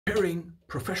comparing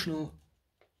professional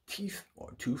teeth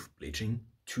or tooth bleaching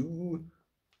to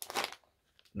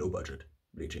low budget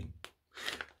bleaching.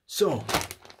 So,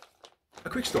 a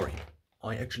quick story.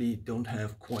 I actually don't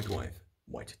have quite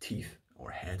white teeth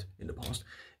or had in the past,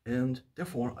 and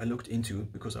therefore I looked into,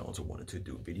 because I also wanted to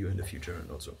do video in the future and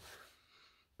also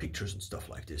pictures and stuff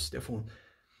like this. Therefore,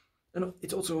 and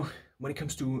it's also, when it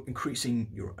comes to increasing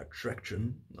your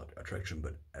not attraction,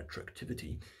 but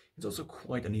attractivity, it's also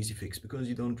quite an easy fix, because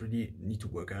you don't really need to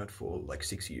work out for like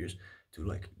 6 years to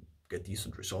like get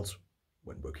decent results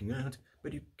when working out,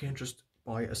 but you can just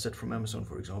buy a set from Amazon,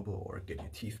 for example, or get your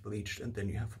teeth bleached, and then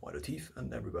you have whiter teeth.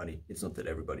 And it's not that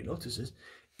everybody notices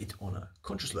it on a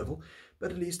conscious level,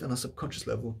 but at least on a subconscious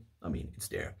level, I mean, it's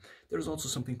there. There's also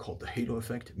something called the halo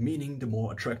effect, meaning the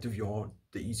more attractive you are,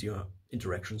 the easier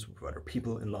interactions with other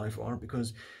people in life are,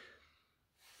 because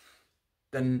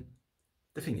then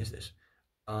the thing is this,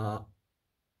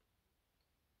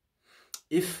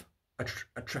 if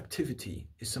attractivity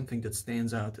is something that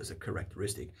stands out as a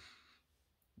characteristic,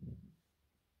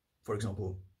 for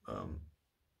example,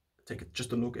 take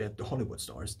just a look at the Hollywood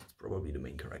stars. That's probably the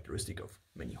main characteristic of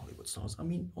many Hollywood stars. I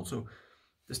mean, also,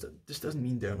 this doesn't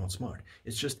mean they're not smart.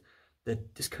 It's just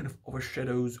that this kind of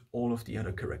overshadows all of the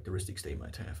other characteristics they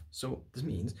might have. So this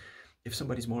means if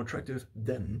somebody's more attractive,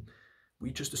 then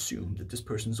we just assume that this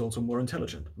person is also more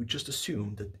intelligent. We just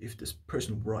assume that if this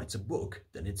person writes a book,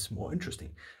 then it's more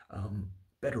interesting.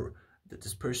 Better, that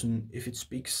this person, if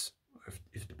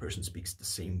the person speaks the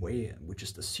same way, and we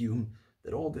just assume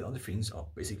that all the other things are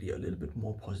basically a little bit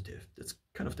more positive. That's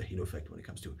kind of the halo effect when it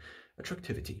comes to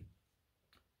attractivity.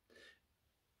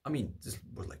 I mean, this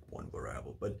was like one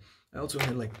variable, but I also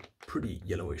had like pretty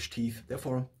yellowish teeth.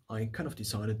 Therefore, I kind of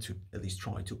decided to at least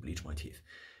try to bleach my teeth.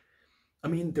 I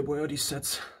mean, there were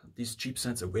these cheap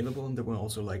sets available, and there were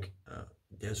also like,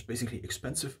 there's basically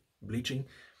expensive bleaching.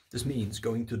 This means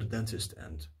going to the dentist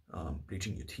and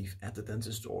bleaching your teeth at the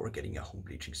dentist, or getting a home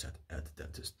bleaching set at the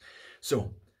dentist.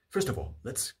 So, first of all,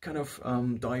 let's kind of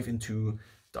dive into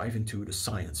the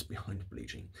science behind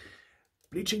bleaching.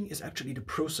 Bleaching is actually the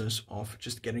process of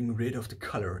just getting rid of the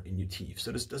color in your teeth.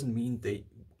 So this doesn't mean they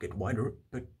get whiter,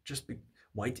 but just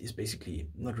white is basically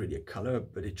not really a color,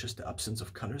 but it's just the absence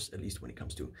of colors, at least when it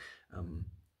comes to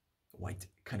white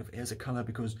kind of as a color,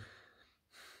 because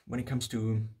when it comes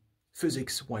to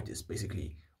physics, white is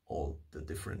basically all the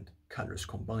different colors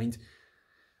combined,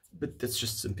 but that's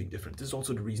just something different. This is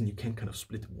also the reason you can kind of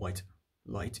split white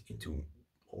light into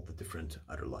all the different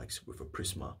other lights with a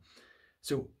prisma.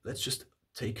 So let's just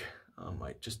take,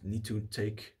 I just need to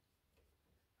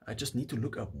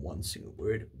look up one single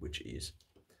word, which is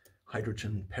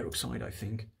hydrogen peroxide, I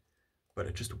think, but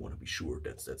I just want to be sure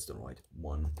that's the right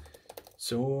one.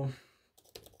 So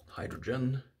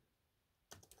hydrogen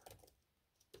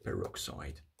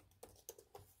peroxide.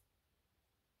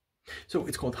 So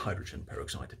it's called hydrogen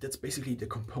peroxide. That's basically the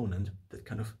component that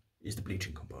kind of is the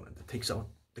bleaching component that takes out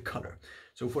the color.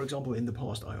 So for example, in the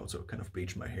past, I also kind of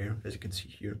bleached my hair, as you can see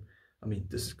here. I mean,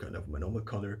 this is kind of my normal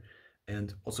color,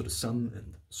 and also the sun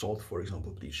and salt, for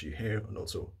example, bleach your hair, and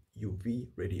also UV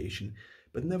radiation.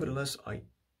 But nevertheless, I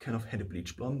kind of had a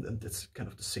bleach blonde, and that's kind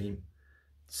of the same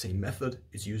method.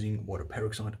 Is using water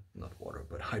peroxide, not water,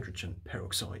 but hydrogen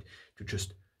peroxide, to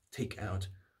just take out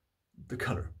the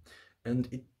color. And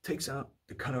it takes out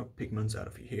the color pigments out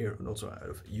of your hair and also out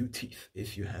of your teeth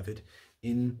if you have it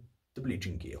in the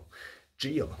bleaching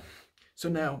gel. So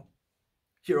now,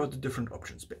 here are the different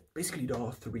options. Basically, there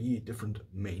are 3 different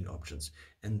main options,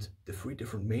 and the 3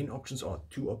 different main options are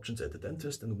 2 options at the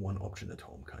dentist and 1 option at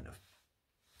home, kind of.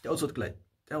 There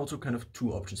are also kind of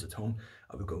 2 options at home.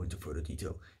 I will go into further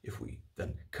detail if we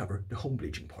then cover the home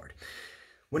bleaching part.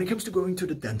 When it comes to going to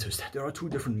the dentist, there are 2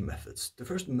 different methods. The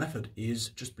first method is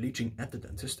just bleaching at the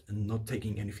dentist and not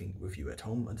taking anything with you at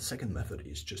home. And the second method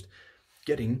is just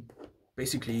getting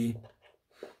basically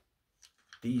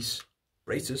these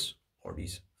braces, or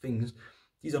these things.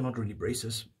 These are not really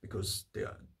braces because they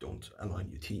don't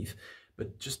align your teeth,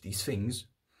 but just these things.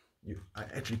 I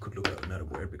actually could look up another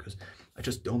word, because I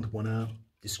just don't want to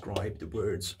describe the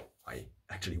words I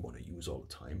actually want to use all the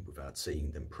time without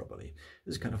saying them properly.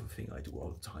 This is kind of a thing I do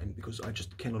all the time, because I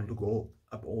just cannot look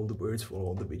up all the words for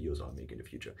all the videos I make in the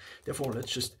future. Therefore,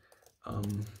 let's just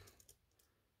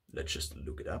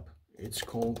look it up. It's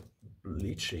called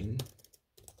bleaching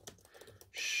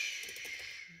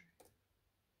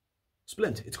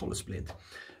splint. It's called a splint.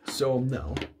 So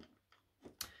now,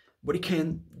 what you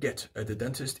can get at the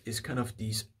dentist is kind of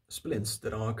these splints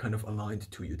that are kind of aligned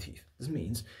to your teeth. This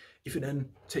means if you then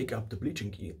take up the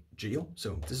bleaching gel,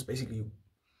 so this is basically,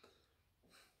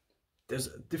 there's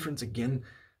a difference again.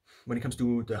 when it comes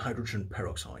to the hydrogen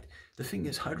peroxide, the thing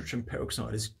is, hydrogen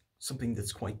peroxide is something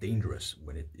that's quite dangerous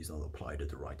when it is not applied at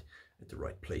the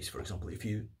right place. For example, if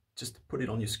you just put it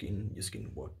on your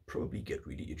skin will probably get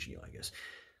really itchy, I guess.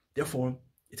 Therefore,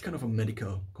 it's kind of a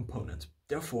medical component.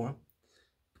 Therefore,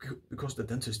 because the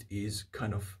dentist is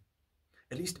kind of,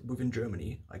 at least within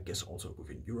Germany, I guess also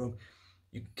within Europe,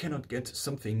 you cannot get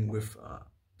something with a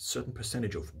certain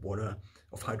percentage of water,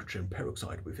 of hydrogen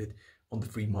peroxide with it on the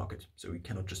free market. So you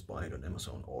cannot just buy it on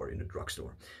Amazon or in a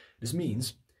drugstore. This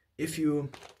means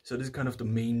so this is kind of the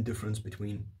main difference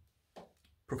between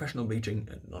professional bleaching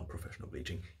and non-professional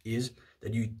bleaching, is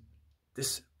that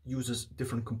this uses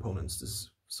different components. This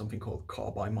is something called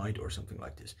carbamide or something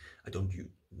like this. I don't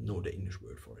know the English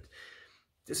word for it.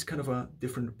 This is kind of a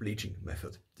different bleaching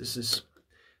method. The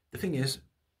thing is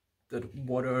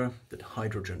that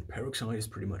hydrogen peroxide is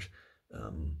pretty much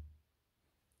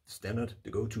standard, the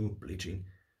go-to bleaching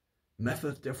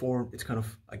method. Therefore, it's kind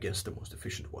of, I guess, the most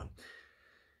efficient one.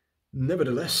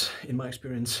 Nevertheless, in my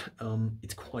experience,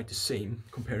 it's quite the same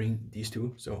comparing these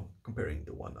two. So comparing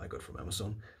the one I got from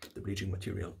Amazon, the bleaching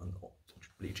material and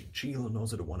bleaching gel, and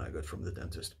also the one I got from the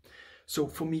dentist. So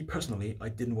for me personally, I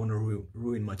didn't want to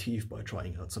ruin my teeth by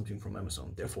trying out something from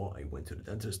Amazon. Therefore, I went to the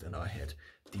dentist and I had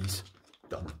these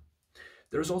done.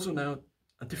 There is also now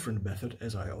a different method,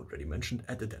 as I already mentioned,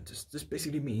 at the dentist. This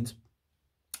basically means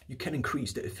you can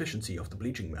increase the efficiency of the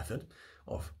bleaching method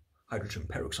of hydrogen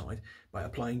peroxide by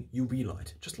applying UV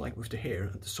light, just like with the hair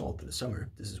and the salt in the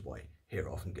summer. This is why hair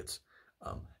often gets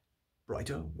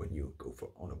brighter when you go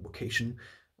on a vacation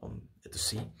at the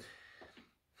sea.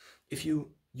 If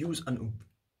you use a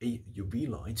UV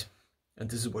light, and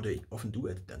this is what they often do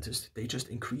at the dentist, they just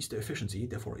increase the efficiency,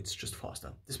 therefore it's just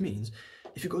faster. This means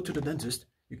if you go to the dentist,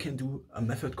 you can do a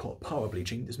method called power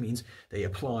bleaching. This means they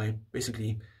apply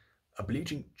basically a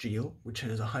bleaching gel which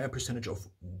has a higher percentage of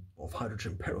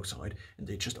hydrogen peroxide, and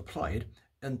they just apply it,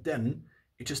 and then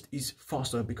it just is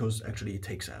faster because actually it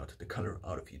takes out the color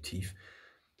out of your teeth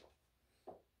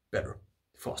better,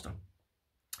 faster.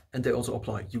 And they also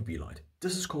apply UV light.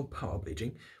 This is called power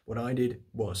bleaching. What I did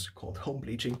was called home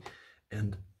bleaching,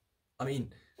 and I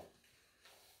mean,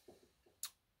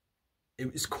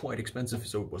 it was quite expensive,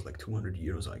 so it was like 200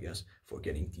 euros, I guess, for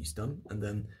getting these done. And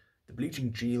then the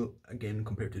bleaching gel, again,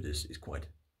 compared to this, is quite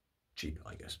cheap,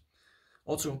 I guess.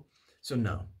 Also, so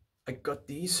now I got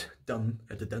these done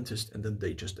at the dentist, and then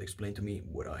they just explained to me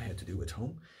what I had to do at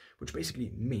home, which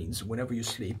basically means whenever you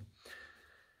sleep.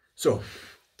 So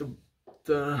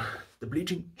the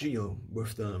bleaching gel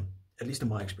with at least in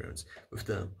my experience, with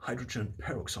the hydrogen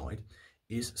peroxide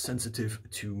is sensitive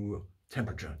to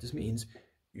temperature. This means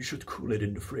you should cool it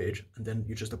in the fridge, and then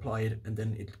you just apply it, and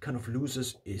then it kind of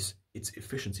loses its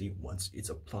efficiency once it's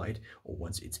applied or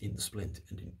once it's in the splint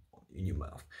and in your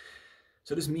mouth.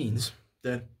 So this means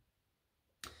that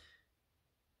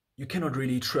you cannot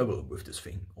really travel with this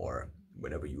thing, or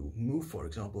whenever you move, for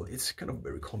example, it's kind of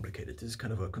very complicated. This is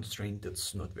kind of a constraint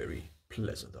that's not very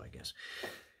pleasant, I guess.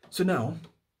 So now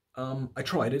I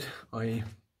tried it. I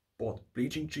bought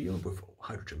bleaching gel with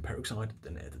hydrogen peroxide,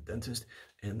 then at the dentist,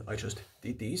 and I just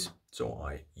did these. So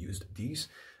I used these,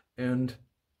 and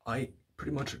I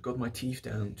pretty much got my teeth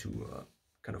down to a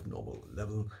kind of normal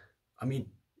level. I mean,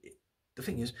 the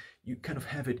thing is, you kind of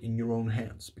have it in your own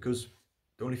hands, because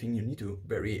the only thing you need to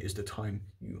vary is the time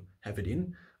you have it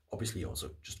in. Obviously also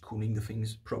just cooling the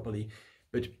things properly,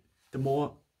 but the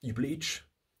more you bleach,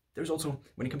 there's also,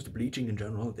 when it comes to bleaching in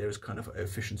general, there's kind of an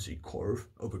efficiency curve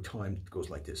over time. It goes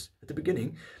like this. At the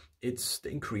beginning, it's the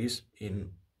increase in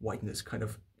whiteness kind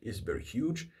of is very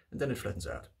huge, and then it flattens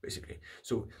out, basically.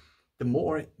 So the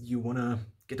more you want to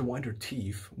get the whiter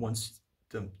teeth, once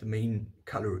the main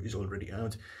color is already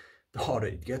out, the harder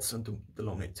it gets and the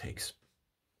longer it takes.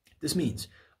 This means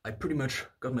I pretty much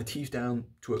got my teeth down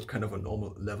to a kind of a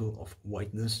normal level of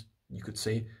whiteness, you could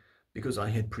say, because I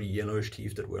had pretty yellowish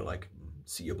teeth that were like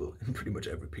seeable in pretty much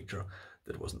every picture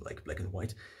that wasn't like black and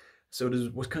white. So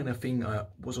this was kind of thing I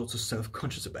was also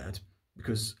self-conscious about,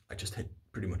 because I just had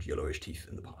pretty much yellowish teeth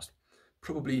in the past.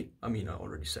 Probably, I mean, I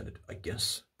already said it, I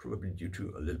guess, probably due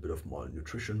to a little bit of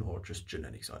malnutrition or just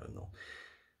genetics, I don't know.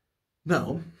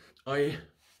 Now, I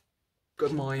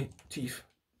got my teeth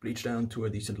bleached down to a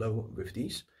decent level with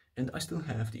these, and I still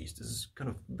have these. This is kind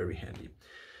of very handy.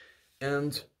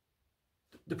 And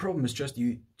the problem is just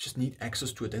you just need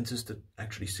access to a dentist that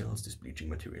actually sells these bleaching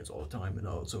materials all the time. And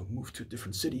I also moved to a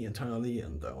different city entirely,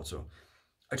 and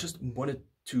I just wanted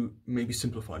to maybe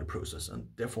simplify the process, and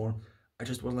therefore I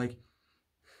just was like,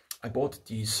 I bought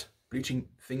these bleaching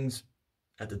things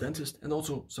at the dentist. And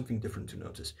also something different to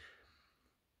notice: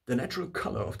 the natural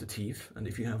color of the teeth, and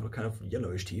if you have a kind of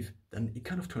yellowish teeth, then it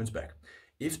kind of turns back.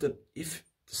 If the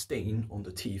stain on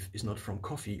the teeth is not from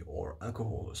coffee or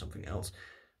alcohol or something else,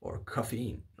 or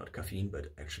caffeine, not caffeine, but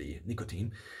actually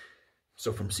nicotine,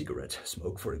 so from cigarette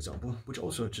smoke, for example, which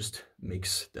also just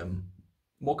makes them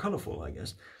more colorful, I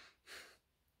guess,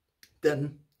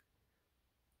 then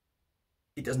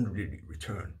it doesn't really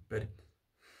return. But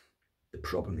the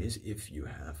problem is, if you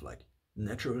have like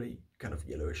naturally kind of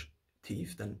yellowish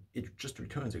teeth, then it just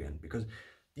returns again, because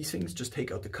these things just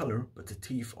take out the color, but the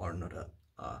teeth are not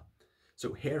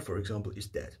so hair, for example, is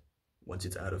dead. Once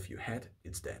it's out of your head,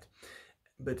 it's dead.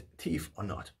 But teeth are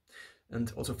not.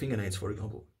 And also fingernails, for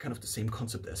example, kind of the same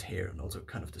concept as hair, and also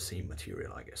kind of the same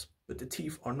material, I guess. But the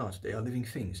teeth are not. They are living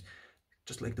things,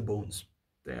 just like the bones.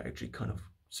 They are actually kind of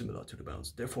similar to the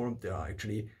bones. Therefore, there are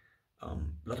actually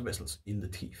blood vessels in the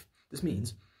teeth. This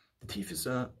means the teeth is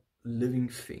a living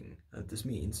thing. And this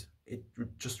means it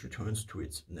just returns to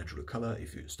its natural color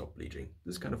if you stop bleaching.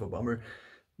 This is kind of a bummer.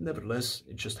 Nevertheless,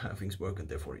 it's just how things work, and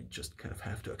therefore you just kind of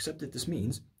have to accept it. This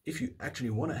means if you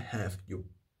actually want to have your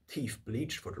teeth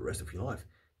bleached for the rest of your life,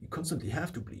 you constantly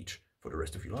have to bleach for the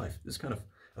rest of your life. This is kind of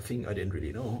a thing I didn't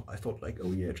really know. I thought like,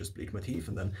 oh yeah, just bleach my teeth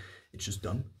and then it's just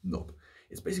done. Nope.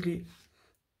 It's basically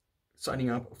signing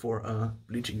up for a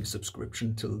bleaching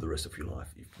subscription till the rest of your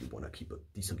life if you want to keep a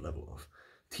decent level of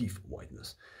teeth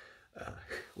whiteness,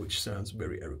 which sounds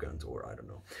very arrogant, or I don't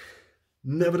know.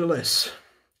 Nevertheless,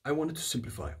 I wanted to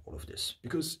simplify all of this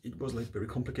because it was like very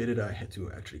complicated. I had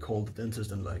to actually call the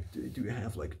dentist and like, do you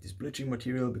have like this bleaching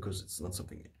material, because it's not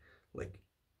something like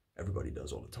everybody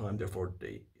does all the time. Therefore,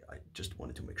 I just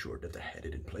wanted to make sure that I had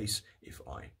it in place if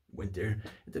I went there.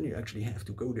 And then you actually have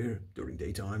to go there during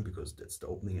daytime because that's the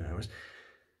opening hours.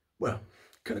 Well,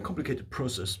 kind of complicated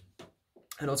process.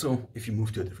 And also, if you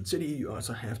move to a different city, you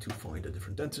also have to find a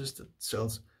different dentist that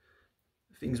sells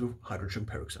things with hydrogen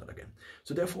peroxide again.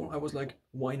 So therefore I was like,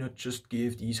 why not just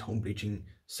give these home bleaching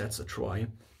sets a try?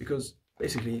 Because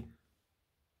basically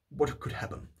what could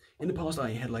happen? In the past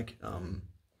I had like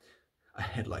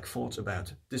thoughts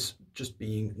about this just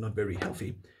being not very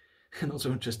healthy, and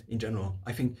also just in general.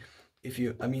 I think if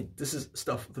you, this is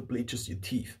stuff that bleaches your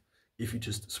teeth. If you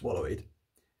just swallow it,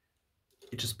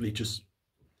 it just bleaches,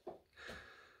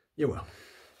 yeah, well,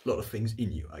 a lot of things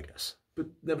in you, I guess. But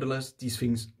nevertheless, these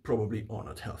things probably are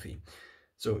not healthy.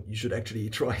 So you should actually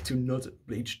try to not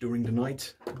bleach during the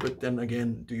night. But then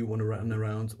again, do you want to run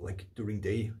around like during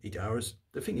day, 8 hours?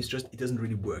 The thing is just, it doesn't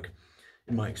really work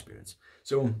in my experience.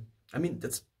 So,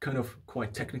 that's kind of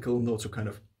quite technical and also kind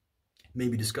of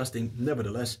maybe disgusting.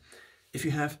 Nevertheless, if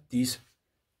you have these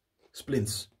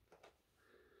splints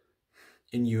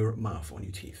in your mouth, on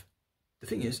your teeth, the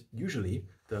thing is, usually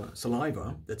the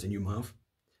saliva that's in your mouth,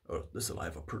 or the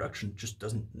saliva production, just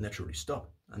doesn't naturally stop.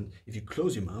 And if you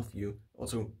close your mouth, you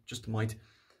also just might,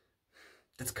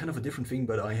 that's kind of a different thing,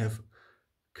 but I have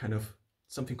kind of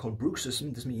something called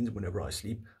bruxism. This means whenever I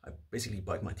sleep, I basically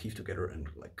bite my teeth together and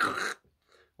like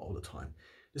all the time.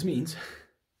 This means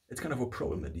it's kind of a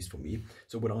problem, at least for me.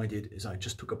 So what I did is I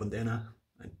just took a bandana,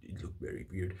 and it looked very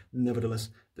weird. Nevertheless,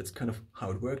 that's kind of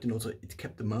how it worked, and also it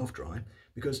kept the mouth dry,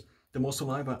 because the more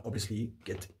saliva obviously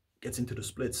gets into the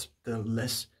splits, the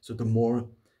less, so the more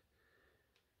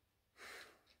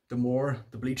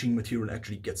the bleaching material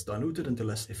actually gets diluted, and the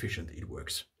less efficient it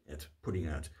works at putting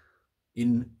out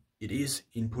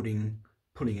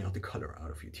pulling out the color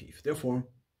out of your teeth. Therefore,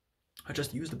 I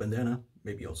just used the bandana,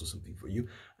 maybe also something for you,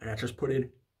 and I just put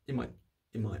it in my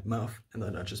mouth, and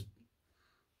then I just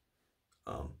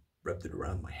wrapped it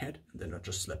around my head, and then I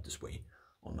just slept this way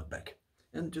on my back.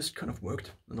 And just kind of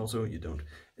worked. And also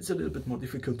it's a little bit more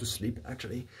difficult to sleep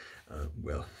actually,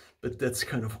 well, but that's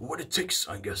kind of what it takes,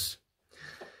 I guess.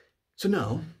 So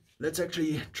now let's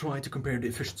actually try to compare the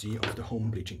efficiency of the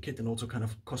home bleaching kit and also kind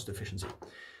of cost efficiency.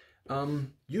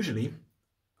 Usually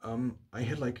I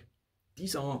had like,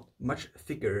 these are much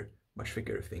thicker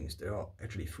things. They are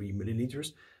actually 3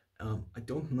 milliliters. I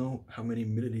don't know how many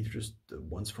milliliters the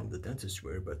ones from the dentist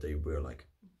were, but they were like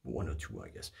 1 or 2, I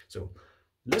guess. So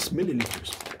less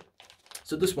milliliters.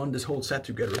 So this whole set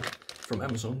together from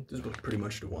Amazon, this was pretty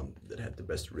much the one that had the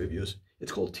best reviews.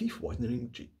 It's called Teeth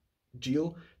Whitening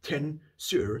Gel 10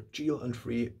 Sur Gel and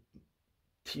Free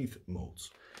Teeth Molds.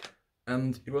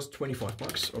 And it was 25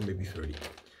 bucks or maybe 30.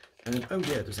 And oh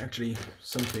yeah, there's actually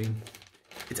something,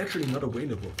 it's actually not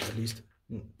available, at least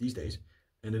these days.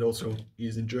 And it also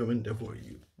is in German, therefore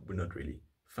you would not really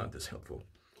find this helpful.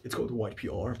 It's called White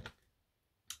PR.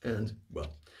 And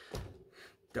well,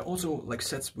 there are also like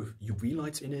sets with UV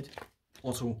lights in it,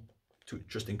 also to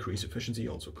just increase efficiency,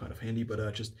 also kind of handy, but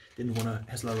I just didn't want to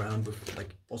hassle around with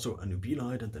like also an UV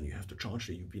light, and then you have to charge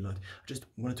the UV light. I just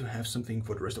wanted to have something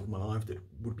for the rest of my life that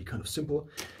would be kind of simple,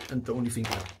 and the only thing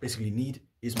I basically need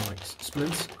is my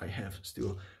splints I have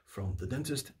still from the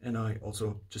dentist, and I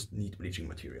also just need bleaching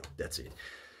material. That's it.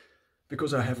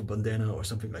 Because I have a bandana or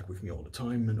something like with me all the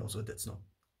time, and also that's not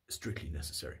strictly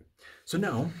necessary. So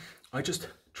now I just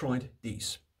tried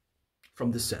these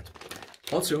from this set.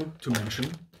 Also to mention,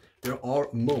 there are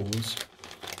molds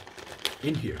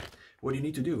in here. What you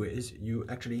need to do is you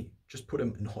actually just put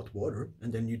them in hot water,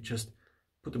 and then you just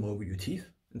put them over your teeth.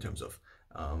 In terms of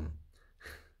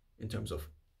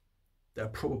there are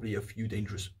probably a few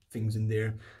dangerous things in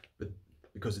there, but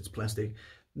because it's plastic,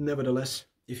 nevertheless,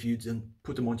 if you then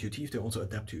put them onto your teeth, they also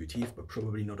adapt to your teeth, but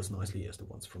probably not as nicely as the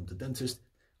ones from the dentist.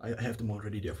 I have them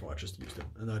already, therefore I just used them,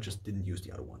 and I just didn't use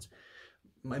the other ones.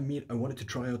 I mean, I wanted to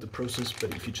try out the process,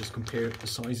 but if you just compare the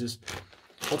sizes,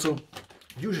 also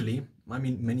usually, I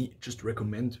mean, many just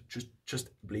recommend just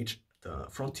bleach the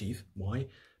front teeth. Why?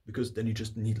 Because then you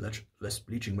just need less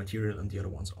bleaching material, and the other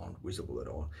ones aren't visible at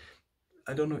all.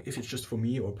 I don't know if it's just for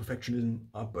me or perfectionism,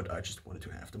 but I just wanted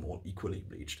to have them all equally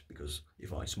bleached, because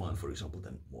if I smile, for example,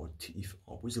 then more teeth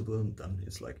are visible, and then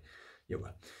it's like, yeah,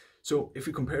 well. So if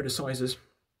we compare the sizes,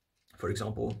 for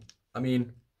example, I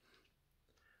mean,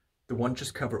 the one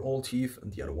just cover all teeth,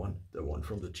 and the other one, the one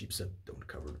from the cheap set, don't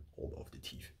cover all of the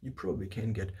teeth. You probably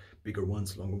can get bigger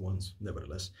ones, longer ones,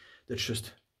 nevertheless. That's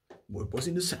just what was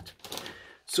in the set.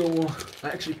 So I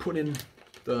actually put in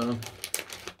the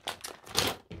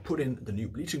new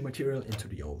bleaching material into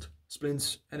the old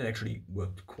splints, and it actually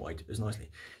worked quite as nicely.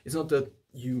 It's not that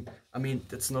I mean,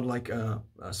 that's not like a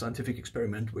scientific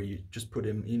experiment where you just put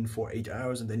them in for 8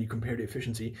 hours and then you compare the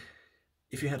efficiency.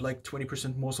 If you had like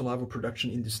 20% more saliva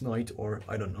production in this night, or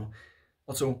I don't know.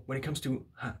 Also, when it comes to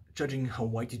judging how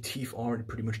white the teeth are, it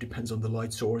pretty much depends on the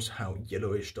light source, how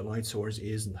yellowish the light source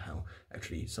is, and how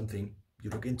actually something you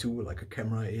look into, like a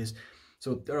camera, is.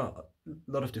 So there are a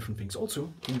lot of different things.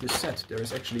 Also, in this set, there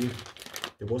was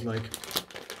like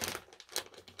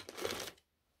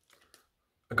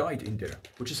a guide in there,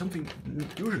 which is something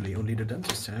usually only the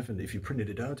dentists have, and if you printed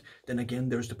it out, then again,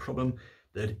 there's the problem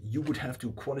that you would have to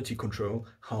quality control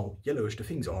how yellowish the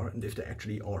things are, and if they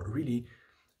actually are really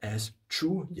as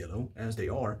true yellow as they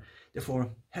are.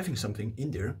 Therefore, having something in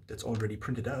there that's already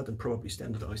printed out and probably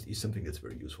standardized is something that's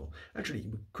very useful. Actually,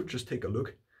 we could just take a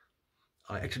look.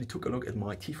 I actually took a look at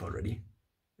my teeth already.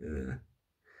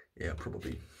 Yeah,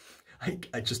 probably.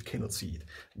 I just cannot see it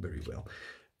very well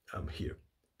here.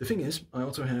 The thing is, I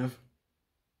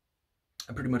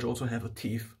pretty much also have a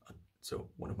teeth.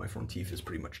 So one of my front teeth is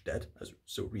pretty much dead,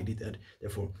 so really dead.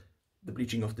 Therefore, the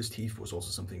bleaching of this teeth was also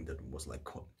something that was like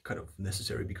kind of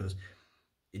necessary, because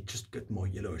it just got more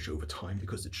yellowish over time,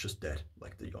 because it's just dead.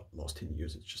 Like the last 10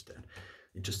 years, it's just dead.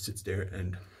 It just sits there,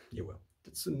 and yeah, well,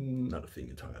 that's another thing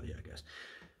entirely, I guess.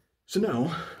 So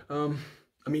now, I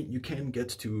mean, you can get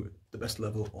to the best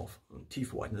level of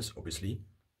teeth whiteness, obviously,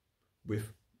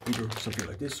 with either something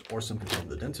like this or something from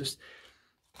the dentist.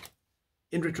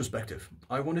 In retrospective,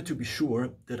 I wanted to be sure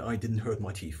that I didn't hurt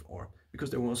my teeth, or because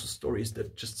there were also stories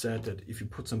that just said that if you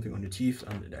put something on your teeth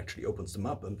and it actually opens them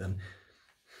up, and then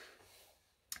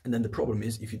the problem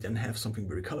is, if you then have something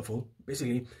very colorful,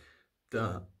 basically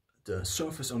the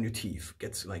surface on your teeth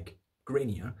gets like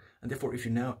grainier, and therefore if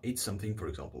you now ate something, for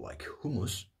example, like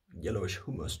hummus, yellowish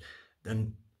hummus,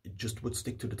 then it just would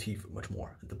stick to the teeth much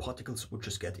more, and the particles would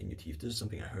just get in your teeth. This is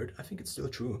something I heard. I think it's still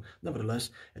true. Nevertheless,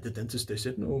 at the dentist, they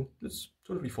said, no, that's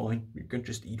totally fine. You can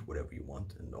just eat whatever you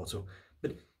want. And also,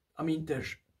 but I mean,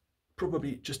 there's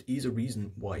probably just is a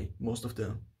reason why most of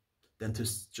the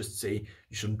dentists just say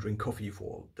you shouldn't drink coffee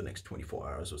for the next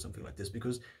 24 hours or something like this,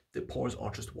 because the pores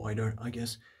are just wider, I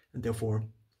guess. And therefore,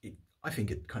 I think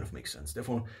it kind of makes sense.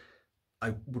 Therefore,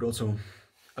 I would also,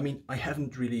 I mean, I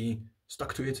haven't really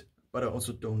stuck to it, but I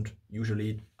also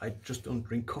I just don't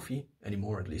drink coffee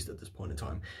anymore, at least at this point in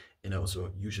time. And I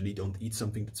also usually don't eat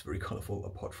something that's very colorful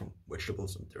apart from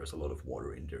vegetables, and there's a lot of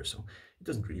water in there, so it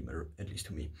doesn't really matter, at least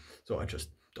to me. So I just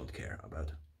don't care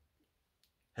about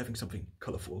having something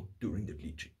colorful during the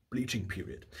bleaching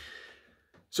period.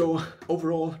 So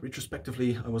overall,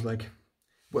 retrospectively, I was like,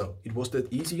 well, it was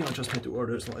that easy. I just had to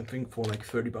order something for like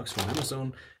 30 bucks from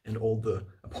Amazon, and all the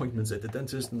appointments at the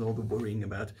dentist and all the worrying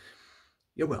about.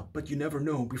 Yeah, well, but you never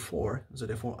know before, so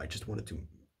therefore I just wanted to,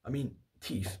 I mean,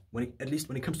 teeth, at least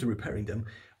when it comes to repairing them,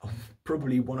 are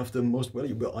probably one of the most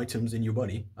valuable items in your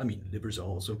body. I mean, livers are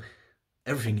also,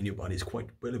 everything in your body is quite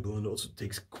valuable, and also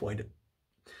takes quite a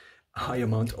high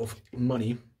amount of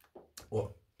money,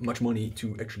 or much money,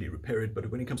 to actually repair it. But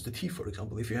when it comes to teeth, for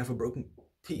example, if you have a broken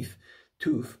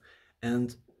tooth,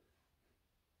 and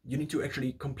you need to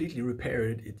actually completely repair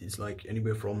it. It is like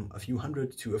anywhere from a few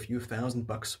hundred to a few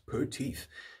 $1,000 per teeth,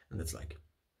 and that's like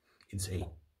insane.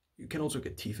 You can also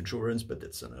get teeth insurance, but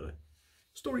that's another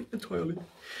story entirely.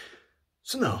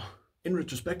 So now, in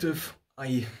retrospective,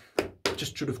 I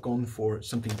just should have gone for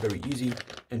something very easy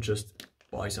and just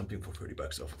buy something for $30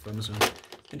 off of Amazon,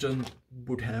 and then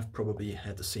would have probably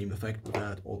had the same effect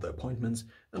without all the appointments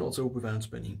and also without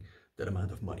spending that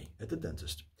amount of money at the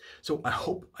dentist. So I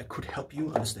hope I could help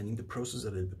you understanding the process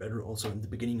a little bit better. Also in the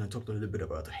beginning I talked a little bit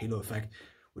about the halo effect,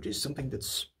 which is something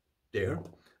that's there,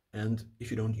 and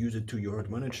if you don't use it to your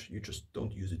advantage, you just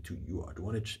don't use it to your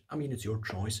advantage. I mean, it's your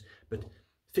choice, but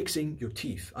fixing your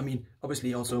teeth, I mean,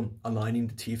 obviously also aligning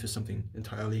the teeth is something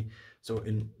entirely. So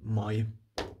in my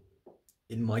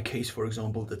case, for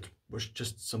example, that was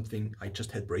just something, I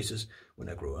just had braces when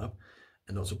I grew up,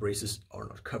 and also braces are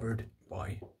not covered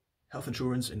by health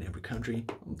insurance in every country,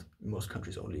 and in most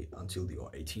countries only until you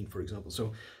are 18, for example.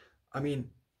 So, I mean,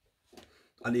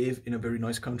 I live in a very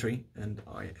nice country, and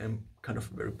I am kind of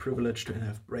very privileged to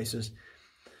have braces.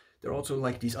 There are also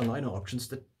like these aligner options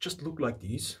that just look like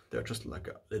these. They're just like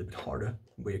a little bit harder,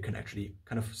 where you can actually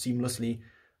kind of seamlessly,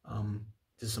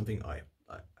 this is something I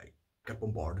got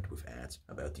bombarded with ads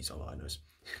about these aligners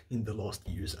in the last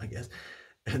years, I guess.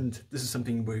 And this is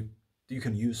something where you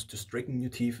can use to straighten your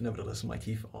teeth. Nevertheless, my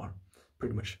teeth are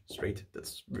pretty much straight.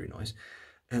 That's very nice.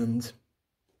 And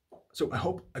so I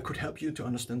hope I could help you to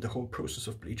understand the whole process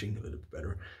of bleaching a little bit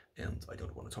better. And I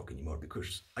don't want to talk anymore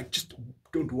because I just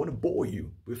don't want to bore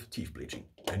you with teeth bleaching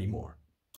anymore.